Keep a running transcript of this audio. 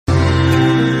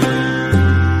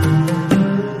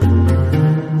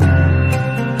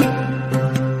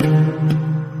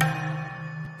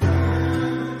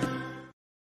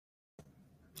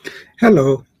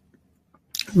Hello,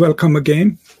 welcome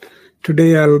again.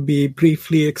 Today I'll be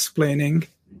briefly explaining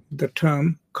the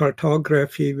term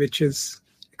cartography, which is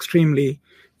extremely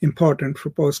important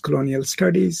for post-colonial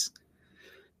studies.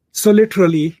 So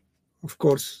literally, of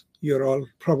course, you're all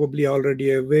probably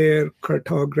already aware,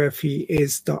 cartography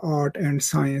is the art and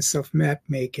science of map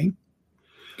making.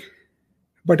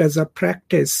 But as a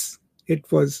practice, it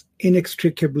was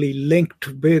inextricably linked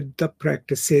with the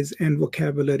practices and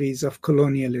vocabularies of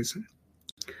colonialism.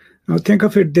 Now think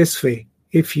of it this way.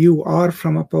 If you are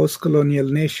from a post-colonial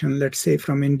nation, let's say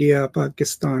from India,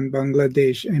 Pakistan,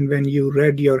 Bangladesh, and when you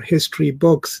read your history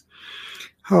books,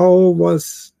 how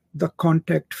was the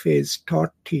contact phase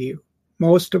taught to you?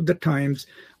 Most of the times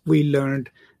we learned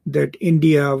that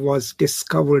India was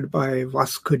discovered by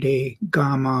Vasco da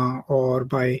Gama or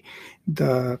by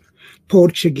the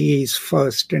Portuguese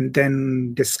first and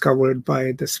then discovered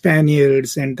by the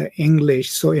Spaniards and the English.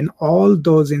 So in all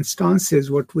those instances,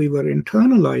 what we were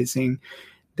internalizing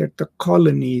that the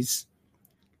colonies,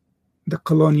 the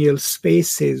colonial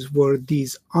spaces were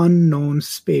these unknown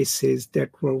spaces that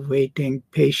were waiting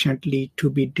patiently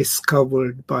to be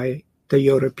discovered by the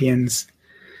Europeans,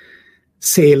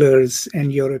 sailors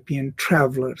and European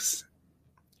travelers.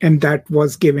 And that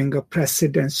was giving a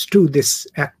precedence to this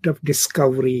act of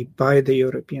discovery by the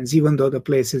Europeans, even though the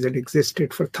places had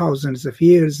existed for thousands of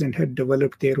years and had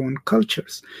developed their own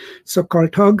cultures. So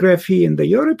cartography in the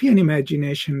European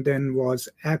imagination then was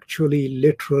actually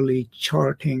literally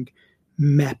charting,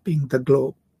 mapping the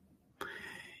globe.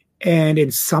 And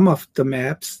in some of the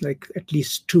maps, like at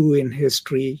least two in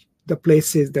history, the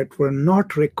places that were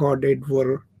not recorded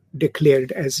were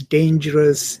declared as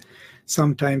dangerous.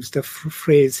 Sometimes the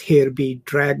phrase "here be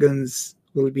dragons"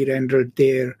 will be rendered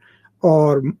there,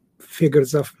 or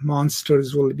figures of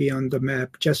monsters will be on the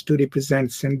map just to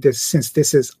represent, since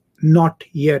this is not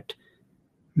yet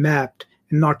mapped,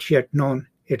 not yet known,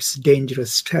 it's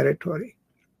dangerous territory.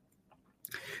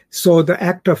 So the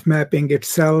act of mapping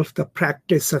itself, the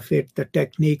practice of it, the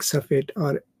techniques of it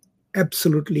are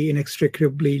absolutely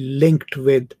inextricably linked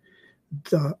with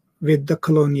the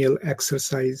colonial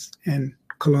exercise and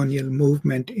colonial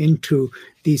movement into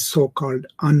these so-called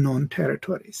unknown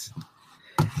territories.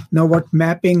 Now, what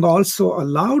mapping also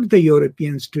allowed the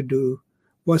Europeans to do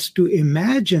was to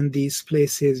imagine these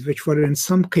places, which were in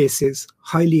some cases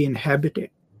highly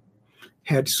inhabited,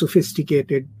 had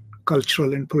sophisticated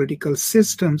cultural and political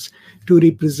systems, to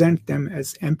represent them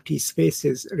as empty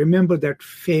spaces. Remember that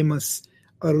famous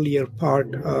earlier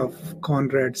part of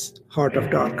Conrad's Heart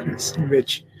of Darkness, in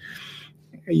which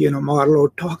Marlowe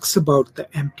talks about the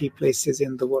empty places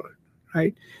in the world,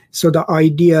 right? So the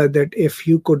idea that if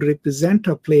you could represent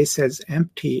a place as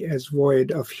empty, as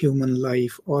void of human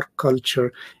life or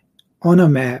culture on a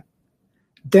map,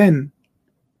 then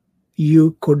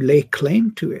you could lay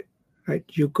claim to it, right?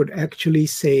 You could actually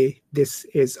say, this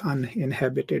is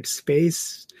uninhabited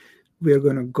space. We're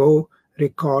going to go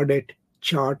record it,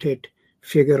 chart it,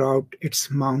 figure out its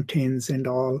mountains and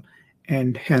all,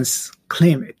 and hence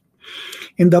claim it.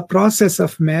 In the process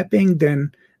of mapping,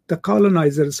 then, the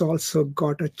colonizers also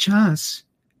got a chance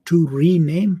to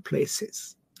rename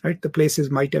places, right? The places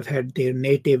might have had their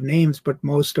native names, but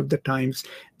most of the times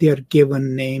they are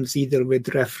given names either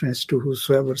with reference to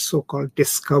whosoever so-called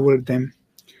discovered them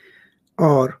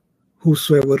or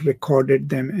whosoever recorded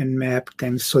them and mapped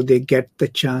them. So they get the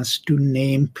chance to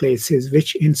name places,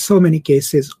 which in so many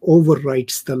cases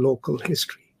overwrites the local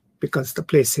history, because the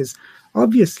places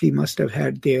obviously must have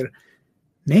had their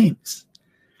names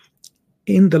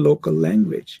in the local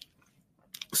language.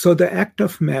 So the act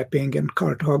of mapping and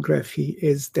cartography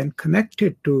is then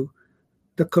connected to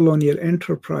the colonial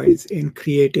enterprise in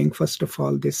creating, first of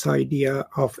all, this idea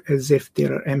of as if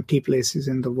there are empty places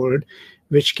in the world,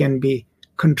 which can be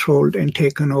controlled and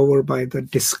taken over by the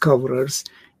discoverers,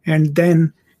 and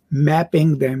then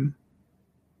mapping them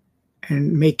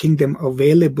and making them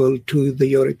available to the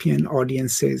European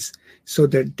audiences so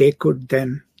that they could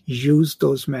then use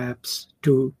those maps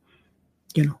to,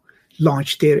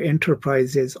 launch their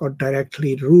enterprises or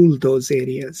directly rule those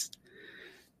areas.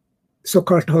 So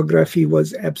cartography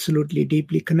was absolutely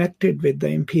deeply connected with the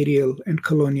imperial and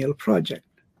colonial project.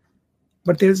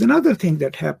 But there's another thing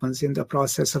that happens in the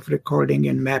process of recording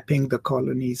and mapping the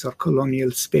colonies or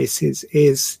colonial spaces,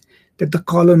 is that the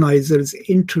colonizers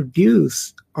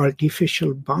introduce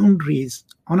artificial boundaries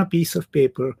on a piece of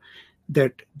paper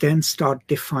that then start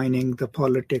defining the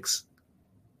politics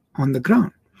on the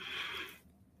ground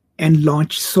and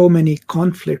launch so many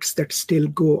conflicts that still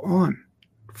go on.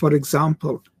 For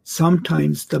example,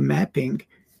 sometimes the mapping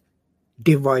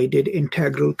divided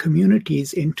integral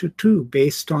communities into two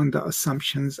based on the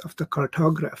assumptions of the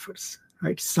cartographers,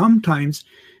 right? Sometimes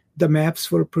the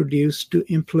maps were produced to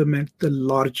implement the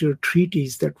larger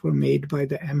treaties that were made by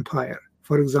the empire.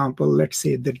 For example, let's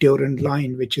say the Durand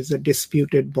Line, which is a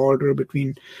disputed border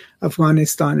between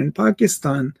Afghanistan and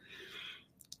Pakistan,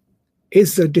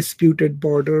 is a disputed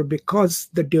border because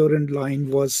the Durand Line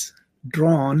was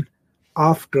drawn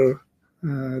after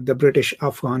the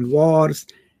British-Afghan wars,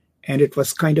 and it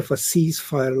was kind of a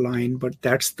ceasefire line, but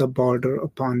that's the border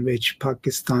upon which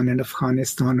Pakistan and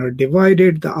Afghanistan are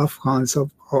divided. The Afghans,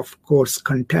 of course,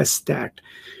 contest that.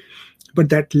 But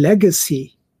that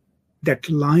legacy, that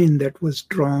line that was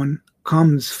drawn,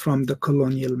 comes from the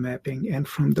colonial mapping and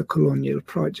from the colonial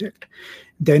project.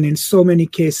 Then in so many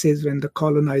cases, when the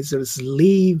colonizers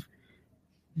leave,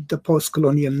 the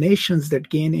post-colonial nations that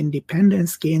gain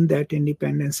that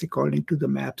independence according to the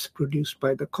maps produced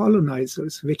by the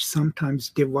colonizers, which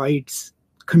sometimes divides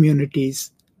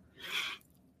communities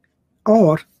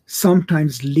or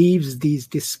sometimes leaves these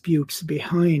disputes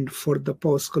behind for the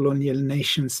post-colonial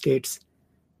nation states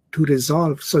to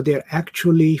resolve. So they're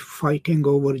actually fighting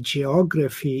over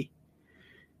geography,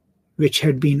 which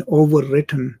had been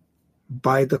overwritten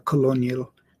by the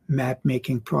colonial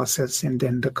map-making process and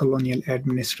then the colonial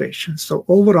administration. So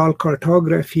overall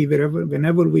cartography,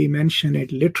 whenever we mention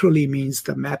it, literally means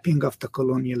the mapping of the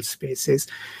colonial spaces,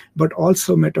 but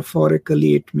also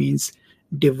metaphorically it means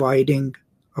dividing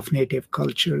of native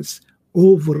cultures,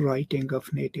 overwriting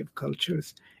of native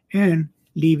cultures, and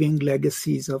leaving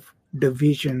legacies of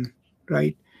division,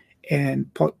 right, and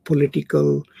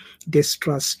political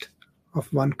distrust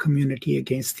of one community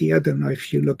against the other. Now,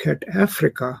 if you look at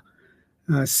Africa,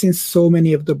 since so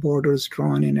many of the borders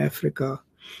drawn in Africa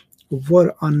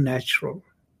were unnatural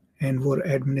and were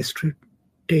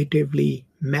administratively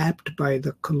mapped by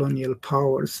the colonial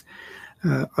powers,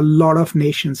 a lot of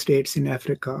nation states in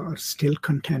Africa are still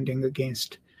contending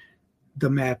against the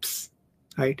maps,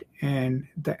 right, and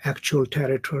the actual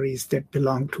territories that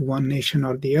belong to one nation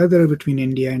or the other. Between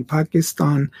India and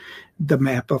Pakistan, the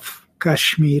map of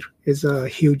Kashmir is a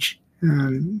huge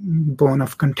bone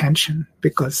of contention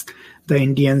because the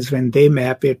Indians, when they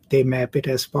map it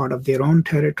as part of their own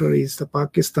territories. The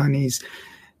Pakistanis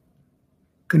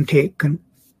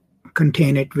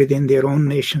contain it within their own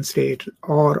nation state,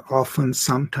 or often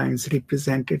sometimes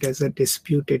represent it as a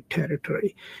disputed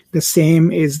territory. The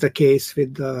same is the case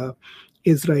with the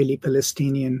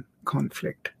Israeli-Palestinian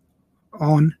conflict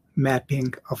on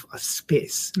mapping of a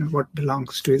space, what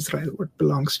belongs to Israel, what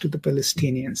belongs to the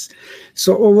Palestinians.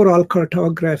 So overall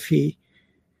cartography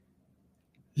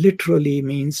literally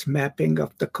means mapping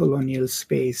of the colonial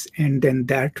space, and then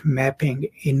that mapping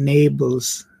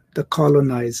enables the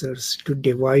colonizers to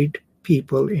divide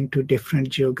people into different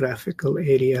geographical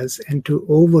areas and to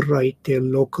overwrite their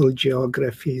local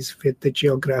geographies with the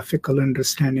geographical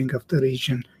understanding of the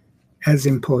region as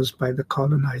imposed by the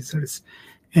colonizers,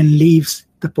 and leaves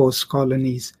the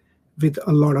post-colonies with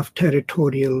a lot of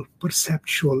territorial,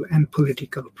 perceptual, and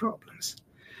political problems.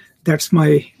 That's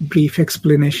my brief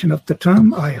explanation of the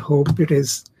term. I hope it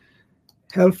is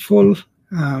helpful.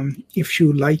 If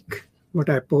you like what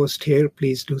I post here,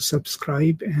 please do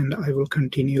subscribe, and I will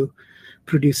continue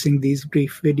producing these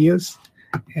brief videos.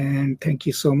 And thank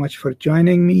you so much for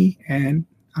joining me, and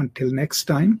until next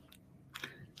time,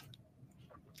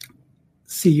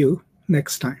 see you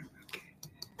next time.